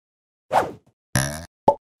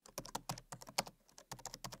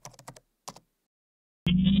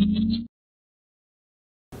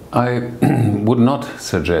I would not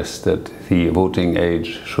suggest that the voting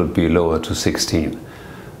age should be lower to 16.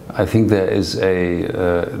 I think there is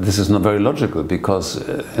this is not very logical, because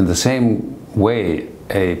in the same way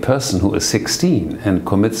a person who is 16 and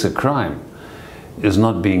commits a crime is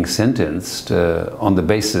not being sentenced on the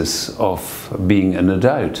basis of being an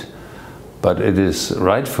adult, but it is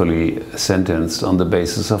rightfully sentenced on the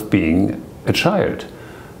basis of being a child.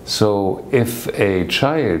 So if a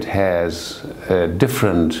child has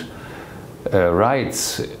different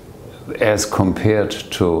rights as compared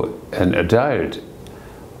to an adult,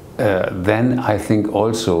 then I think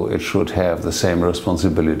also it should have the same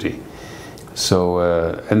responsibility. So,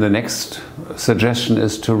 and the next suggestion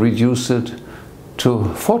is to reduce it to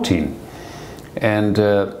 14. And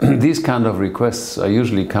these kind of requests are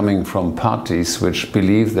usually coming from parties which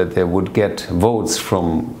believe that they would get votes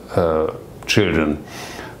from children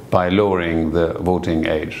by lowering the voting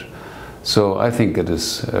age. So I think it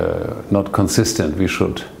is not consistent. We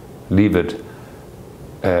should leave it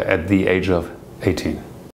at the age of 18.